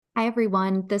Hi,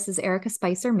 everyone. This is Erica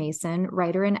Spicer Mason,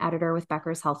 writer and editor with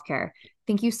Becker's Healthcare.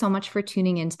 Thank you so much for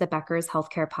tuning into the Becker's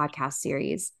Healthcare podcast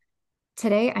series.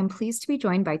 Today, I'm pleased to be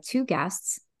joined by two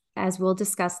guests as we'll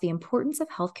discuss the importance of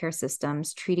healthcare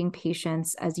systems treating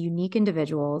patients as unique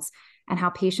individuals and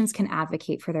how patients can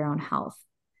advocate for their own health.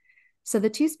 So, the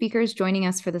two speakers joining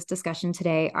us for this discussion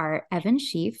today are Evan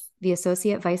Sheaf, the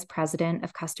Associate Vice President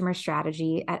of Customer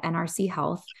Strategy at NRC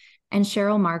Health, and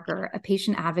Cheryl Marker, a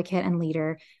patient advocate and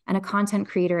leader, and a content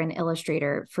creator and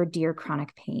illustrator for Dear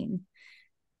Chronic Pain.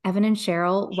 Evan and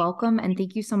Cheryl, welcome, and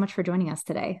thank you so much for joining us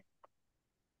today.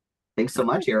 Thanks so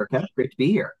much, Erica. Great to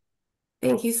be here.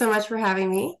 Thank you so much for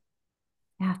having me.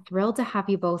 Yeah, thrilled to have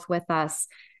you both with us.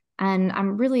 And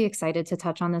I'm really excited to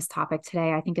touch on this topic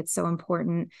today. I think it's so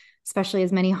important, especially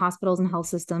as many hospitals and health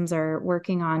systems are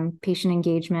working on patient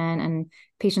engagement and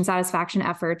patient satisfaction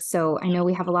efforts. So I know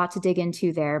we have a lot to dig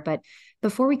into there. But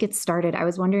before we get started, I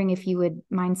was wondering if you would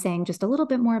mind saying just a little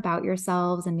bit more about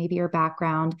yourselves and maybe your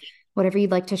background, whatever you'd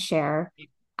like to share.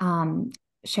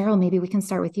 Cheryl, maybe we can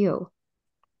start with you.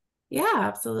 Yeah,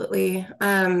 absolutely.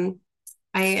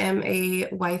 I am a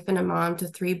wife and a mom to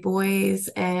three boys,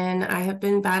 and I have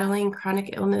been battling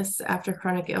chronic illness after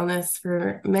chronic illness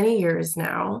for many years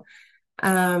now.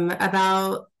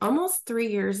 About almost 3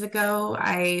 years ago,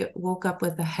 I woke up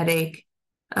with a headache.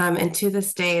 And to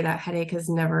this day, that headache has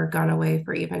never gone away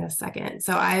for even a second.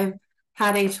 So I've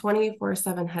had a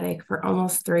 24/7 headache for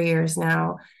almost 3 years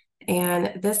now.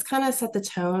 And this kind of set the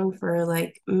tone for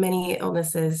like many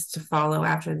illnesses to follow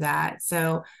after that.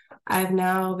 So I've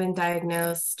now been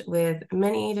diagnosed with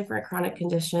many different chronic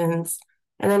conditions,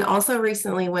 and then also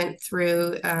recently went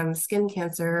through skin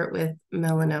cancer with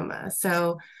melanoma.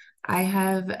 So I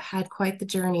have had quite the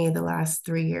journey the last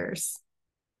 3 years.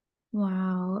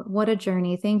 Wow, what a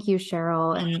journey. Thank you,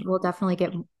 Cheryl. And we'll definitely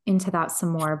get into that some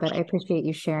more, but I appreciate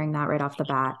you sharing that right off the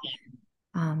bat.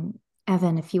 Um,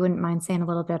 Evan, if you wouldn't mind saying a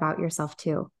little bit about yourself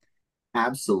too.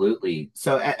 Absolutely.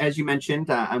 So, as you mentioned,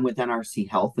 I'm with NRC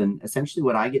Health, and essentially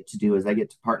what I get to do is I get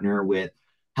to partner with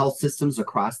health systems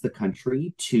across the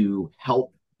country to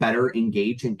help better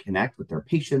engage and connect with their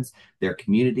patients, their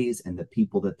communities, and the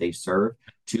people that they serve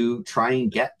to try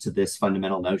and get to this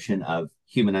fundamental notion of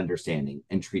human understanding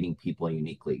and treating people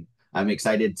uniquely. I'm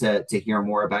excited to hear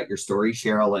more about your story,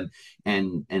 Cheryl,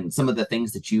 and some of the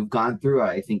things that you've gone through.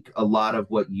 I think a lot of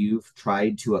what you've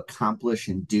tried to accomplish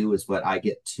and do is what I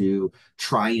get to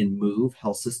try and move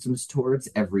health systems towards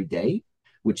every day,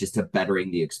 which is to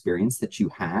bettering the experience that you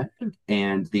had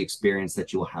and the experience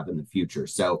that you will have in the future.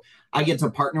 So I get to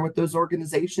partner with those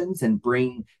organizations and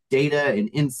bring data and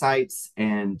insights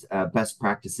and best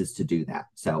practices to do that.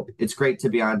 So it's great to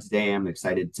be on today. I'm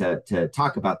excited to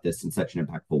talk about this in such an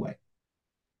impactful way.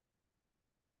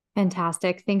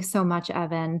 Fantastic. Thanks so much,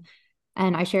 Evan.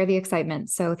 And I share the excitement.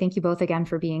 So thank you both again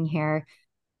for being here.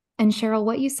 And Cheryl,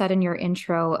 what you said in your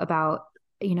intro about,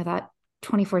 that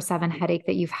 24/7 headache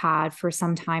that you've had for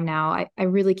some time now, I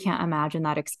really can't imagine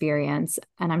that experience.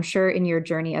 And I'm sure in your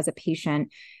journey as a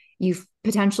patient, you've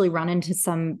potentially run into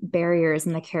some barriers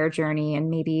in the care journey and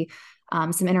maybe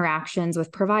some interactions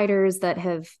with providers that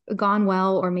have gone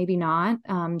well or maybe not.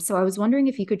 So I was wondering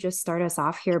if you could just start us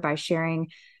off here by sharing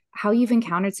how you've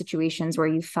encountered situations where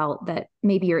you felt that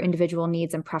maybe your individual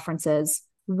needs and preferences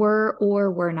were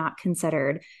or were not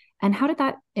considered. And how did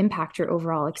that impact your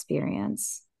overall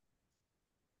experience?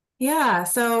 Yeah,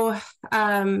 so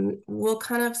we'll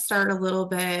kind of start a little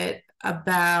bit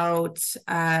about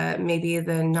maybe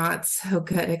the not so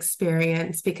good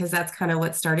experience, because that's kind of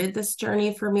what started this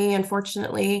journey for me,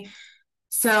 unfortunately.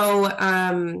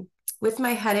 So with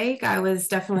my headache, I was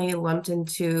definitely lumped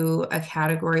into a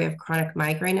category of chronic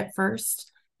migraine at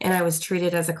first, and I was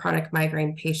treated as a chronic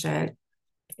migraine patient.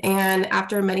 And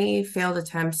after many failed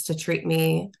attempts to treat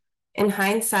me, in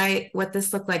hindsight, what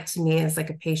this looked like to me as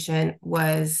like a patient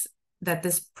was that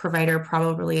this provider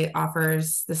probably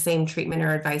offers the same treatment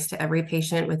or advice to every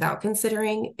patient without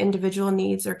considering individual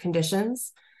needs or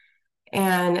conditions.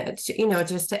 And,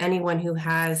 just to anyone who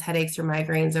has headaches or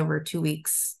migraines over 2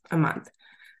 weeks a month.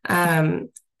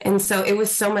 And so it was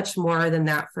so much more than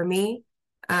that for me.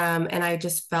 And I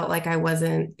just felt like I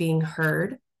wasn't being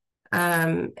heard.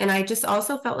 And I just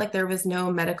also felt like there was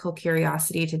no medical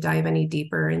curiosity to dive any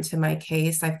deeper into my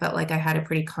case. I felt like I had a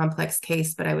pretty complex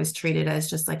case, but I was treated as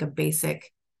just like a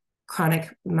basic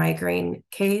chronic migraine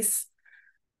case.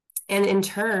 And in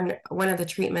turn, one of the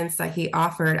treatments that he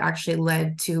offered actually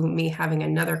led to me having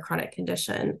another chronic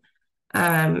condition.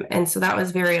 And so that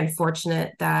was very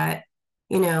unfortunate that,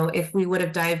 if we would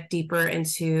have dived deeper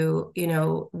into,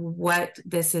 what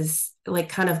this is like,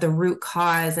 kind of the root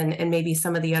cause and maybe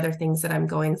some of the other things that I'm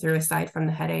going through aside from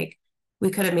the headache, we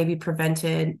could have maybe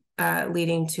prevented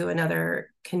leading to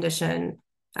another condition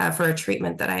for a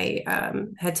treatment that I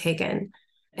had taken.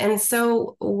 And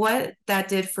so, what that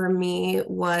did for me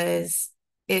was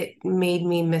it made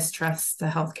me mistrust the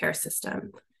healthcare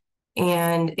system.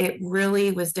 And it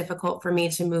really was difficult for me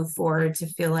to move forward to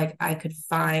feel like I could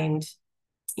find,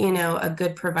 a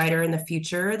good provider in the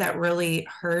future that really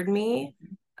heard me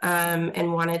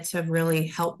and wanted to really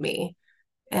help me.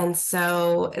 And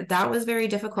so that was very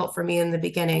difficult for me in the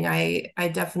beginning. I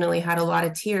definitely had a lot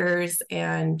of tears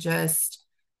and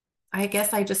I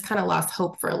guess I just kind of lost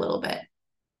hope for a little bit.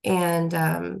 And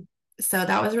so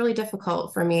that was really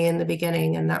difficult for me in the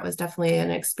beginning. And that was definitely an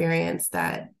experience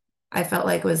that I felt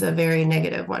like was a very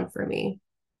negative one for me.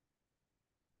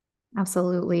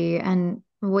 Absolutely. And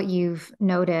what you've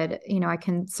noted, I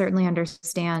can certainly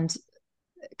understand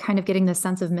kind of getting this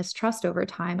sense of mistrust over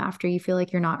time after you feel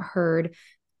like you're not heard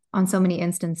on so many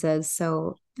instances.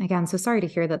 So again, so sorry to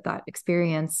hear that that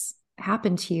experience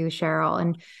happened to you, Cheryl.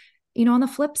 And on the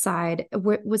flip side,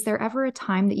 was there ever a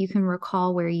time that you can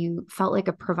recall where you felt like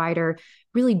a provider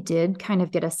really did kind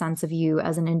of get a sense of you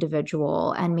as an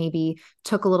individual and maybe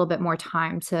took a little bit more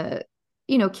time to,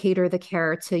 cater the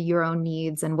care to your own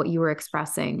needs and what you were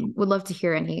expressing? Would love to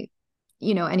hear any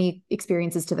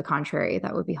experiences to the contrary.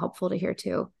 That would be helpful to hear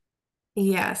too.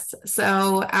 Yes.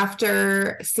 So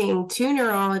after seeing two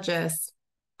neurologists,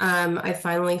 I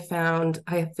finally found,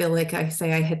 I feel like I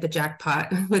say I hit the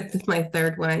jackpot with my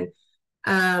third one.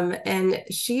 And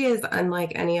she is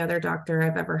unlike any other doctor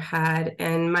I've ever had.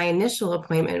 And my initial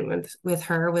appointment with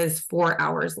her was 4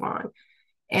 hours long.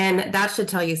 And that should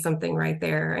tell you something right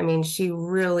there. I mean, she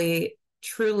really,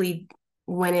 truly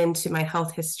went into my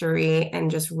health history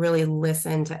and just really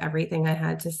listened to everything I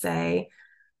had to say.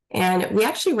 And we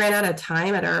actually ran out of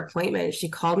time at our appointment. She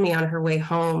called me on her way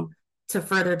home to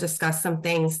further discuss some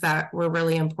things that were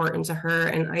really important to her.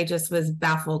 And I just was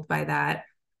baffled by that.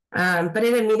 But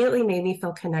it immediately made me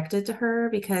feel connected to her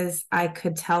because I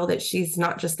could tell that she's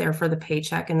not just there for the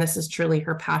paycheck and this is truly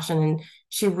her passion. And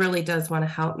she really does want to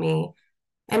help me.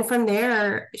 And from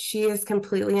there, she has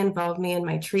completely involved me in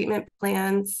my treatment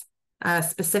plans,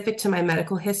 specific to my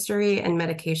medical history and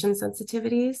medication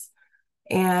sensitivities.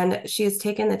 And she has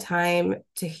taken the time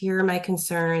to hear my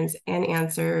concerns and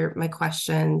answer my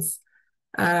questions.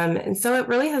 And so it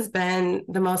really has been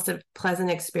the most pleasant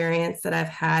experience that I've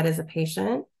had as a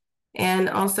patient and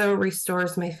also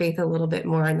restores my faith a little bit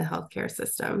more in the healthcare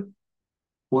system.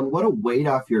 Well, what a weight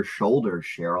off your shoulders,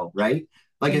 Cheryl, right?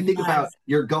 Like I think about Yes.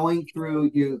 you're going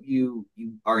through you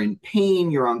are in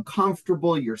pain, you're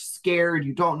uncomfortable, you're scared,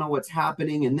 you don't know what's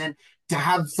happening, and then to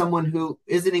have someone who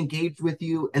isn't engaged with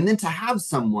you, and then to have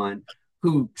someone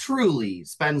who truly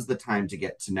spends the time to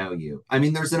get to know you. I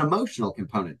mean, there's an emotional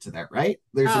component to that, right?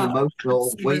 There's an Oh,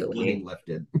 emotional weight being absolutely.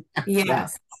 lifted. Yeah.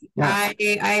 Yes. Yeah.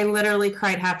 I literally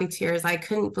cried happy tears. I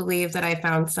couldn't believe that I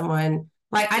found someone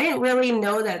like I didn't really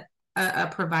know that a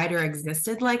provider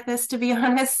existed like this, to be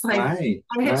honest. Like Right.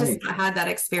 I had just Right. had that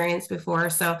experience before.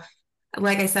 So,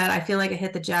 like I said, I feel like I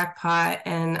hit the jackpot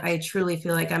and I truly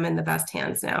feel like I'm in the best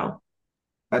hands now.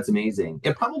 That's amazing.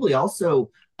 It probably also,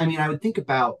 I mean, I would think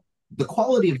about the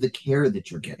quality of the care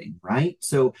that you're getting, right?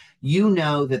 So you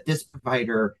know that this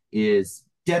provider is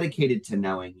dedicated to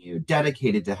knowing you,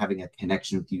 dedicated to having a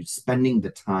connection with you, spending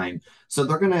the time. So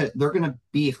they're gonna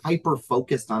be hyper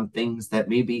focused on things that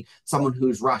maybe someone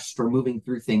who's rushed or moving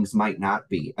through things might not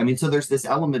be. I mean, so there's this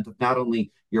element of not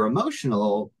only your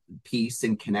emotional piece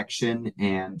and connection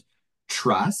and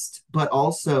trust, but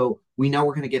also we know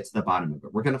we're going to get to the bottom of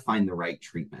it. We're going to find the right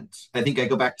treatment. I think I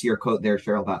go back to your quote there,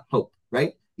 Cheryl, about hope,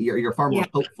 right? You're far Yeah.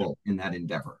 more hopeful in that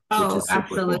endeavor, which Oh, is super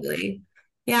cool. absolutely.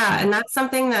 Yeah, Yeah. and that's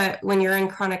something that when you're in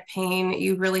chronic pain,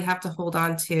 you really have to hold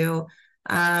on to,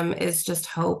 is just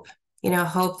hope.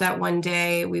 Hope that one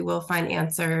day we will find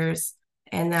answers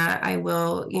and that I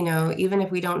will, even if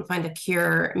we don't find a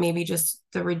cure, maybe just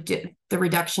the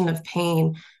reduction of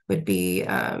pain would be,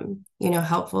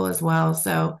 helpful as well.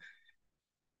 So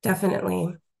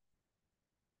definitely.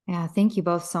 Yeah, thank you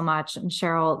both so much. And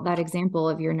Cheryl, that example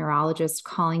of your neurologist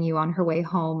calling you on her way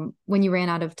home when you ran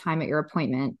out of time at your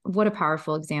appointment, what a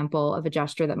powerful example of a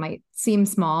gesture that might seem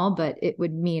small, but it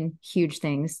would mean huge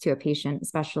things to a patient,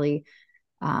 especially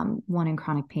one in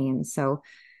chronic pain. So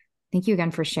thank you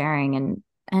again for sharing.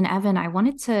 And Evan, I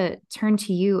wanted to turn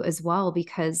to you as well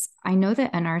because I know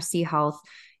that NRC Health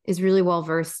is really well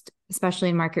versed, especially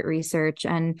in market research.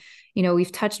 And,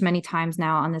 we've touched many times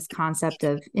now on this concept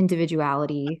of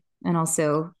individuality and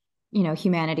also,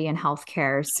 humanity in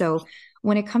healthcare. So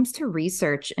When it comes to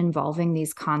research involving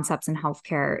these concepts in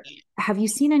healthcare, have you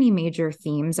seen any major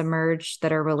themes emerge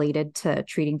that are related to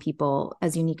treating people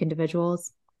as unique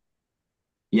individuals?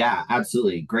 Yeah,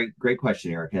 absolutely. Great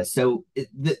question, Erica. So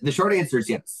the short answer is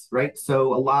yes, right?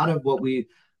 So a lot of what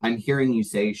I'm hearing you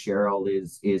say, Cheryl,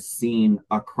 is seen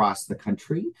across the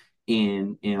country,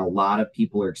 and a lot of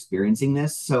people are experiencing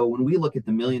this. So when we look at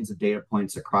the millions of data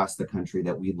points across the country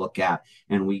that we look at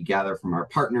and we gather from our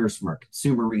partners, from our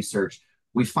consumer research,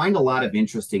 we find a lot of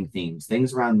interesting themes,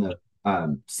 things around the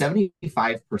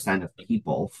 75% of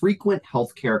people, frequent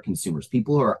healthcare consumers,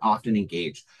 people who are often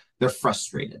engaged, they're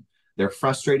frustrated. They're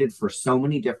frustrated for so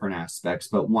many different aspects,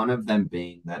 but one of them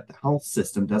being that the health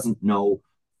system doesn't know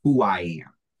who I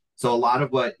am. So a lot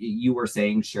of what you were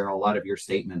saying, Cheryl, a lot of your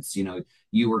statements,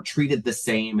 you were treated the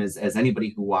same as anybody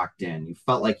who walked in. You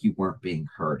felt like you weren't being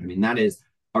heard. I mean, that is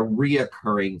a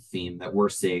reoccurring theme that we're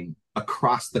seeing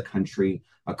across the country,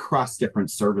 across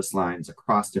different service lines,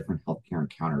 across different healthcare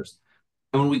encounters.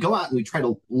 And when we go out and we try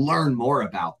to learn more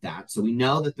about that, so we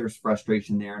know that there's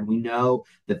frustration there, and we know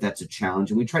that that's a challenge,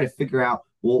 and we try to figure out,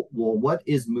 well, what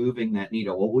is moving that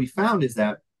needle? What we found is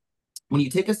that when you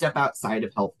take a step outside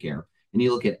of healthcare and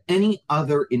you look at any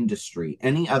other industry,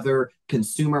 any other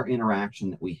consumer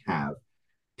interaction that we have,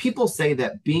 people say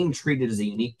that being treated as a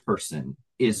unique person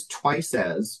is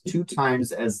two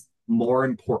times as more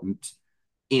important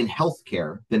in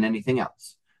healthcare than anything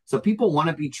else. So people want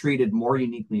to be treated more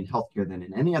uniquely in healthcare than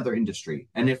in any other industry.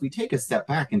 And if we take a step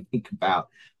back and think about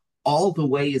all the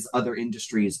ways other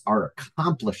industries are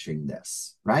accomplishing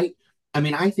this, right? I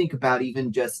mean, I think about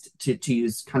even just to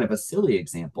use kind of a silly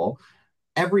example,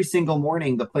 every single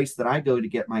morning, the place that I go to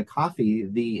get my coffee,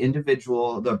 the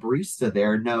barista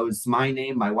there knows my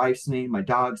name, my wife's name, my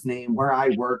dog's name, where I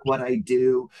work, what I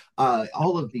do,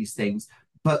 all of these things.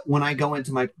 But when I go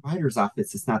into my provider's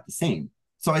office, it's not the same.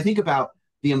 So I think about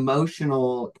the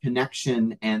emotional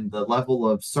connection and the level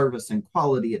of service and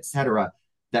quality, et cetera,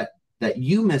 that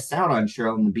you missed out on,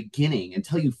 Cheryl, in the beginning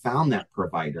until you found that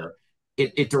provider.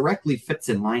 It directly fits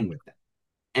in line with that.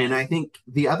 And I think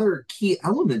the other key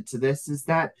element to this is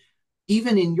that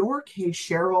even in your case,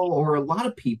 Cheryl, or a lot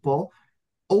of people,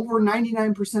 over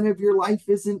 99% of your life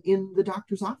isn't in the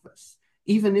doctor's office.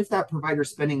 Even if that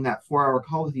provider's spending that 4 hour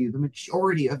call with you, the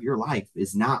majority of your life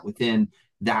is not within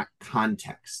that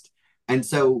context. And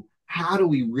so, how do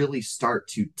we really start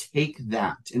to take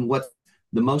that and what's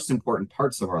the most important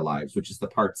parts of our lives, which is the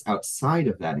parts outside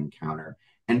of that encounter,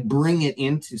 and bring it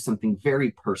into something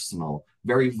very personal,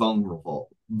 very vulnerable,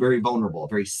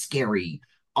 very scary,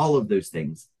 all of those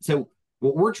things. So,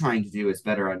 what we're trying to do is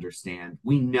better understand.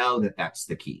 We know that that's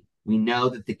the key. We know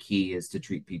that the key is to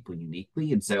treat people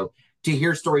uniquely. And so, to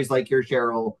hear stories like yours,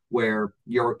 Cheryl, where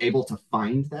you're able to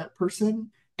find that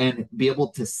person and be able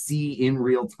to see in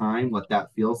real time what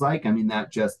that feels like, I mean,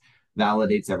 that just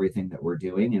validates everything that we're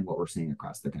doing and what we're seeing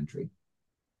across the country.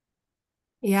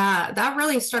 Yeah, that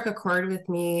really struck a chord with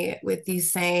me with you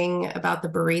saying about the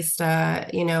barista,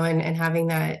 and having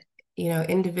that,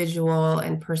 individual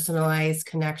and personalized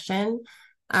connection,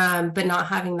 but not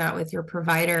having that with your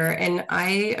provider. And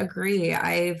I agree.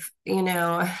 I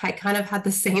kind of had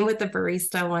the same with the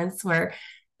barista once where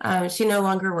she no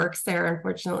longer works there,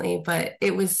 unfortunately, but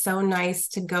it was so nice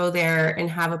to go there and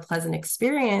have a pleasant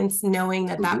experience, knowing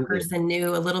that that Absolutely. person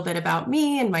knew a little bit about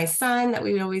me and my son, that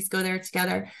we would always go there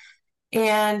together.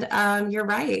 And you're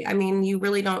right. I mean, you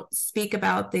really don't speak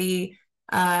about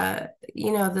uh,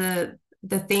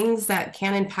 the things that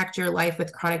can impact your life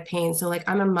with chronic pain. So, like,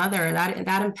 I'm a mother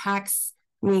that impacts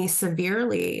me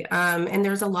severely. And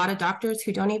there's a lot of doctors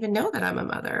who don't even know that I'm a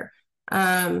mother.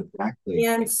 Um, Exactly.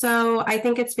 and so, I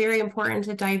think it's very important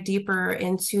to dive deeper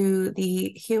into the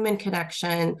human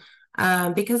connection.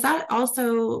 Because that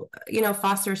also,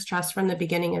 fosters trust from the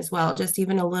beginning as well. Just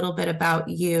even a little bit about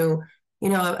you,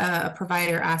 a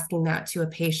provider asking that to a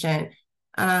patient,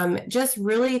 just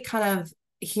really kind of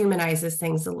humanizes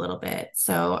things a little bit.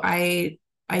 So I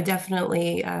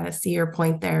definitely see your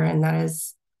point there, and that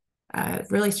is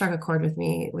really struck a chord with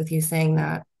me with you saying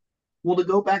that. Well, to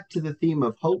go back to the theme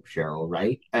of hope, Cheryl,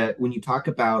 right? When you talk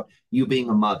about you being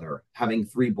a mother, having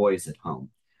three boys at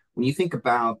home, when you think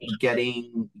about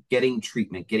getting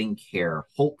treatment, getting care,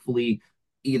 hopefully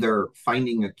either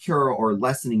finding a cure or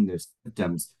lessening those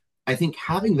symptoms, I think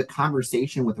having the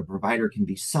conversation with a provider can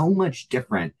be so much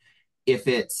different if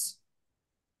it's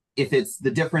the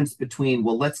difference between,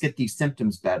 well, let's get these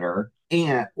symptoms better,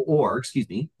 and or excuse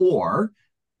me, or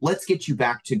let's get you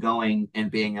back to going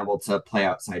and being able to play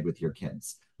outside with your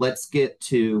kids. Let's get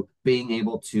to being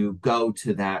able to go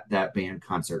to that band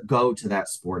concert, go to that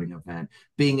sporting event,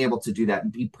 being able to do that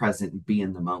and be present and be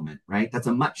in the moment, right? That's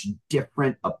a much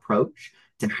different approach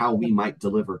to how we might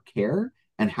deliver care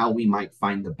and how we might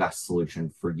find the best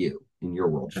solution for you in your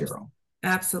world, Cheryl.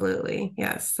 Absolutely.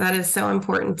 Yes, that is so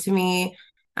important to me.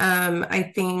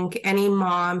 I think any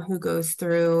mom who goes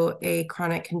through a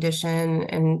chronic condition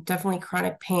and definitely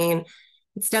chronic pain,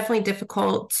 it's definitely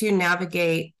difficult to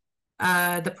navigate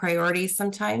the priorities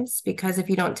sometimes, because if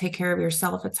you don't take care of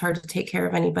yourself, it's hard to take care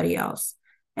of anybody else.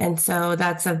 And so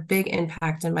that's a big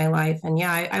impact in my life. And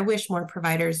yeah, I wish more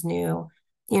providers knew,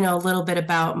 a little bit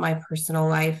about my personal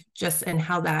life, just and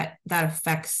how that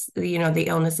affects, the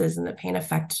illnesses and the pain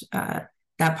affect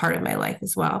that part of my life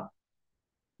as well.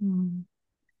 Mm.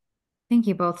 Thank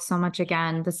you both so much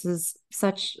again. This is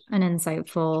such an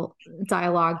insightful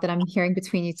dialogue that I'm hearing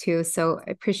between you two. So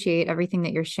I appreciate everything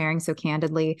that you're sharing so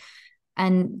candidly.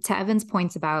 And to Evan's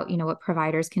points about, what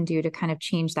providers can do to kind of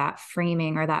change that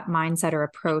framing or that mindset or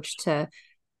approach to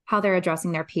how they're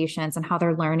addressing their patients and how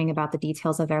they're learning about the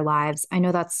details of their lives. I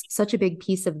know that's such a big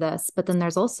piece of this, but then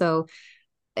there's also,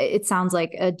 it sounds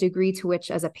like, a degree to which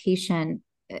as a patient,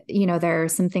 there are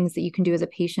some things that you can do as a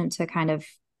patient to kind of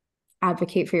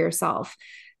advocate for yourself.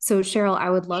 So, Cheryl, I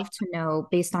would love to know,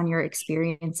 based on your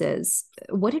experiences,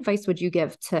 what advice would you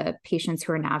give to patients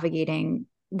who are navigating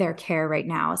their care right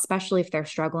now, especially if they're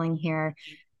struggling here?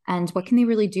 And what can they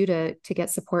really do to get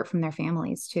support from their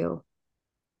families too?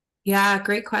 Yeah,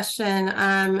 great question.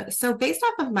 So based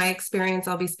off of my experience,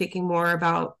 I'll be speaking more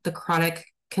about the chronic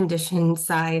condition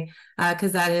side,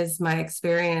 because that is my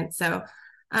experience. So,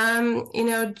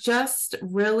 just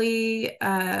really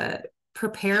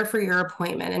prepare for your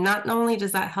appointment. And not only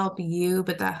does that help you,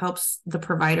 but that helps the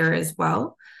provider as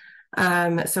well.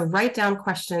 So write down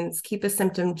questions, keep a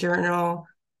symptom journal,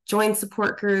 join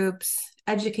support groups,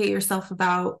 educate yourself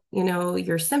about,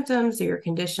 your symptoms or your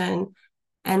condition,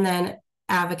 and then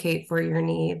advocate for your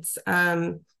needs.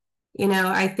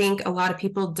 I think a lot of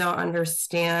people don't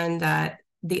understand that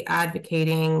the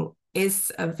advocating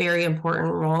is a very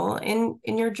important role in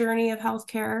your journey of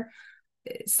healthcare.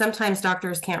 Sometimes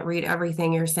doctors can't read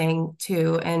everything you're saying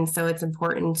too, and so it's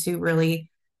important to really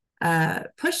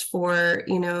push for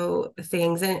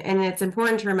things, and it's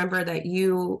important to remember that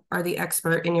you are the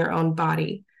expert in your own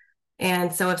body.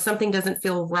 And so if something doesn't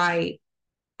feel right,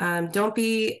 don't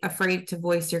be afraid to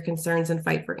voice your concerns and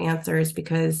fight for answers,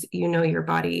 because you know your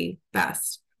body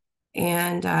best.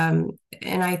 And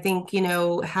I think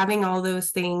having all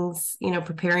those things,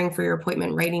 preparing for your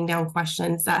appointment, writing down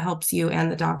questions, that helps you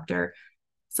and the doctor.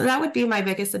 So that would be my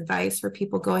biggest advice for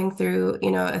people going through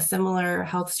a similar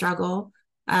health struggle,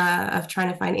 of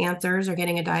trying to find answers or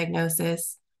getting a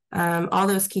diagnosis. All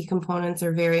those key components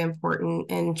are very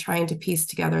important in trying to piece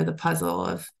together the puzzle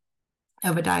of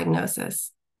a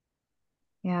diagnosis.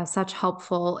 Yeah, such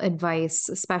helpful advice,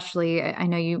 especially I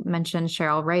know you mentioned,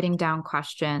 Cheryl, writing down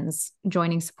questions,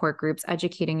 joining support groups,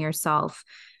 educating yourself,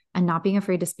 and not being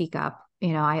afraid to speak up.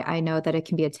 I know that it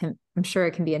can be, I'm sure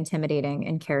it can be intimidating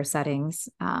in care settings,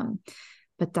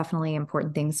 but definitely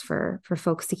important things for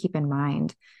folks to keep in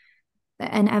mind.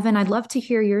 And Evan, I'd love to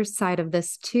hear your side of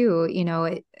this too.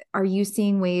 Are you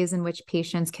seeing ways in which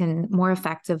patients can more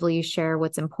effectively share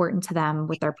what's important to them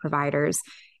with their providers?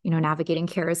 Navigating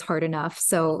care is hard enough.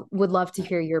 So would love to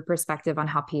hear your perspective on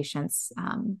how patients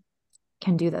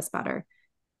can do this better.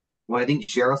 Well, I think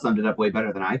Cheryl summed it up way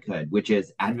better than I could, which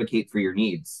is advocate for your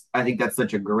needs. I think that's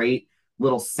such a great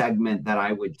little segment that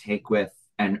I would take with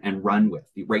and run with,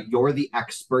 right? You're the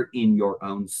expert in your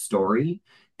own story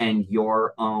and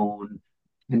your own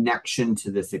connection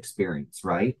to this experience,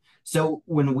 right? So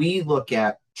when we look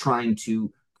at trying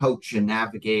to coach and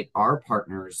navigate our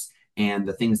partners and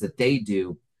the things that they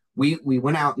do, we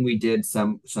went out and we did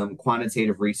some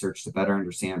quantitative research to better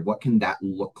understand what can that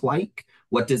look like.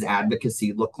 What does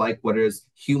advocacy look like? What does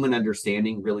human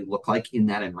understanding really look like in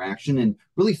that interaction? And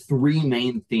really, three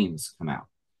main themes come out: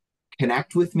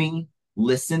 connect with me,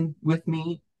 listen with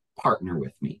me, partner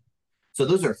with me. So,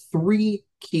 those are three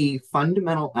key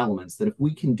fundamental elements that if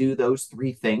we can do those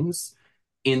three things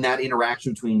in that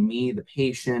interaction between me, the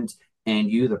patient,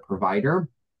 and you, the provider,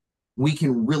 we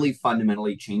can really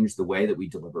fundamentally change the way that we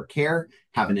deliver care,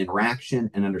 have an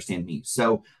interaction, and understand needs.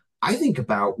 So I think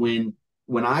about when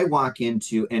I walk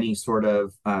into any sort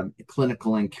of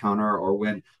clinical encounter or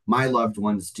when my loved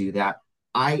ones do that,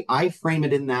 I frame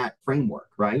it in that framework,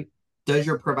 right? Does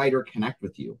your provider connect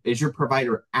with you? Is your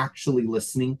provider actually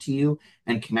listening to you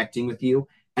and connecting with you?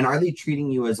 And are they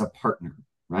treating you as a partner,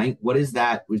 right? What is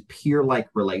that with peer-like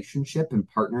relationship and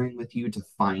partnering with you to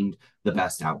find the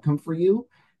best outcome for you?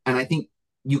 And I think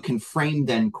you can frame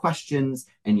then questions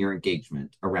and your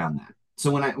engagement around that.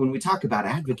 So when we talk about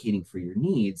advocating for your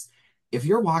needs, if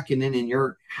you're walking in and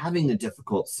you're having a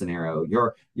difficult scenario,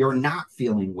 you're not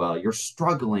feeling well, you're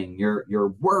struggling,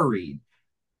 you're worried,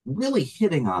 really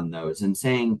hitting on those and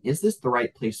saying, is this the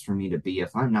right place for me to be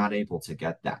if I'm not able to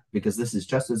get that? Because this is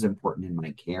just as important in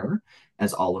my care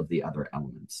as all of the other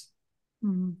elements.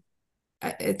 Mm-hmm.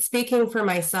 It's speaking for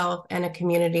myself and a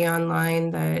community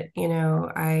online that,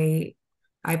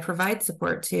 I provide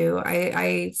support to.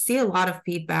 I see a lot of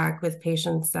feedback with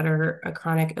patients that are a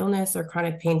chronic illness or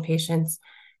chronic pain patients.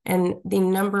 And the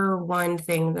number one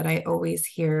thing that I always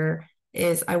hear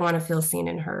is I want to feel seen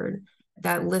and heard.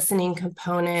 That listening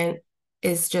component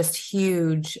is just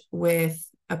huge with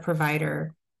a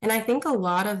provider. And I think a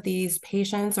lot of these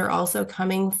patients are also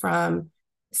coming from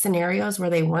scenarios where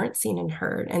they weren't seen and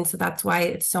heard. And so that's why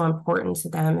it's so important to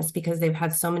them, is because they've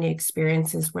had so many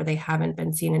experiences where they haven't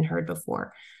been seen and heard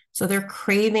before. So they're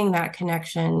craving that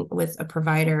connection with a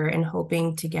provider and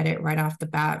hoping to get it right off the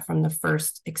bat from the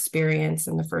first experience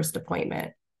and the first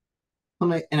appointment.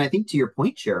 And I think to your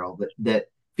point, Cheryl, that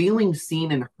feeling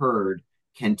seen and heard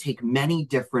can take many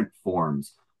different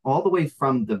forms, all the way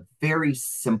from the very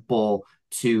simple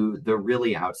to the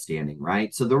really outstanding,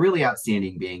 right? So the really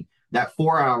outstanding being that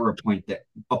 4 hour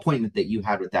appointment that you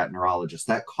had with that neurologist,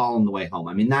 that call on the way home.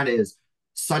 I mean, that is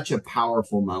such a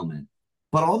powerful moment.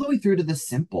 But all the way through to the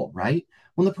simple, right?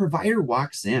 When the provider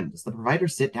walks in, does the provider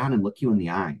sit down and look you in the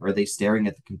eye? Or are they staring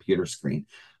at the computer screen?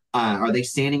 Are they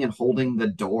standing and holding the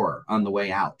door on the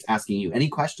way out, asking you any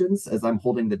questions as I'm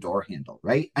holding the door handle,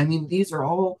 right? I mean, these are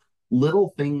all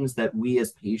little things that we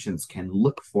as patients can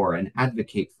look for and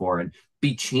advocate for and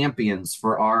be champions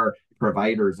for our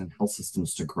providers and health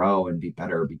systems to grow and be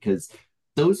better, because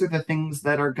those are the things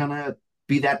that are going to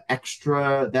be that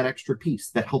extra piece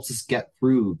that helps us get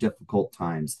through difficult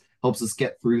times, helps us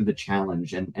get through the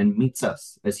challenge and meets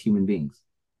us as human beings.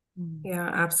 Yeah,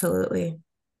 absolutely.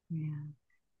 Yeah.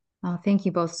 Oh, thank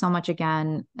you both so much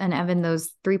again. And Evan, those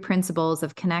three principles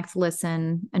of connect,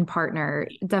 listen, and partner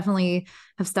definitely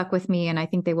have stuck with me. And I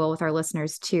think they will with our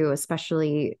listeners too,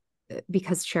 especially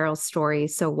because Cheryl's story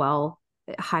so well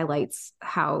highlights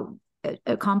how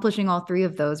accomplishing all three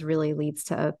of those really leads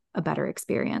to a better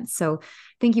experience. So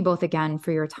thank you both again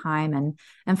for your time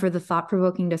and for the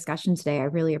thought-provoking discussion today. I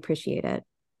really appreciate it.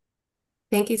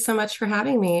 Thank you so much for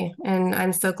having me. And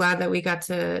I'm so glad that we got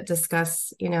to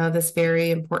discuss, this very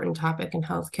important topic in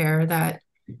healthcare that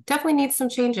definitely needs some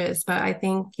changes, but I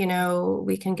think,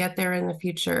 we can get there in the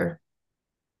future.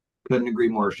 Couldn't agree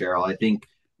more, Cheryl. I think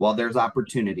while there's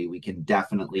opportunity, we can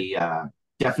definitely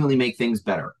make things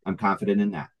better. I'm confident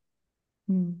in that.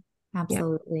 Yeah.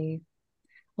 Absolutely.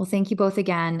 Well, thank you both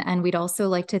again. And we'd also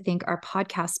like to thank our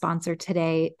podcast sponsor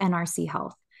today, NRC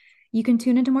Health. You can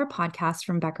tune into more podcasts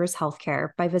from Becker's Healthcare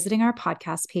by visiting our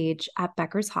podcast page at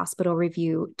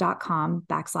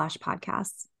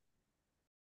beckershospitalreview.com/podcasts.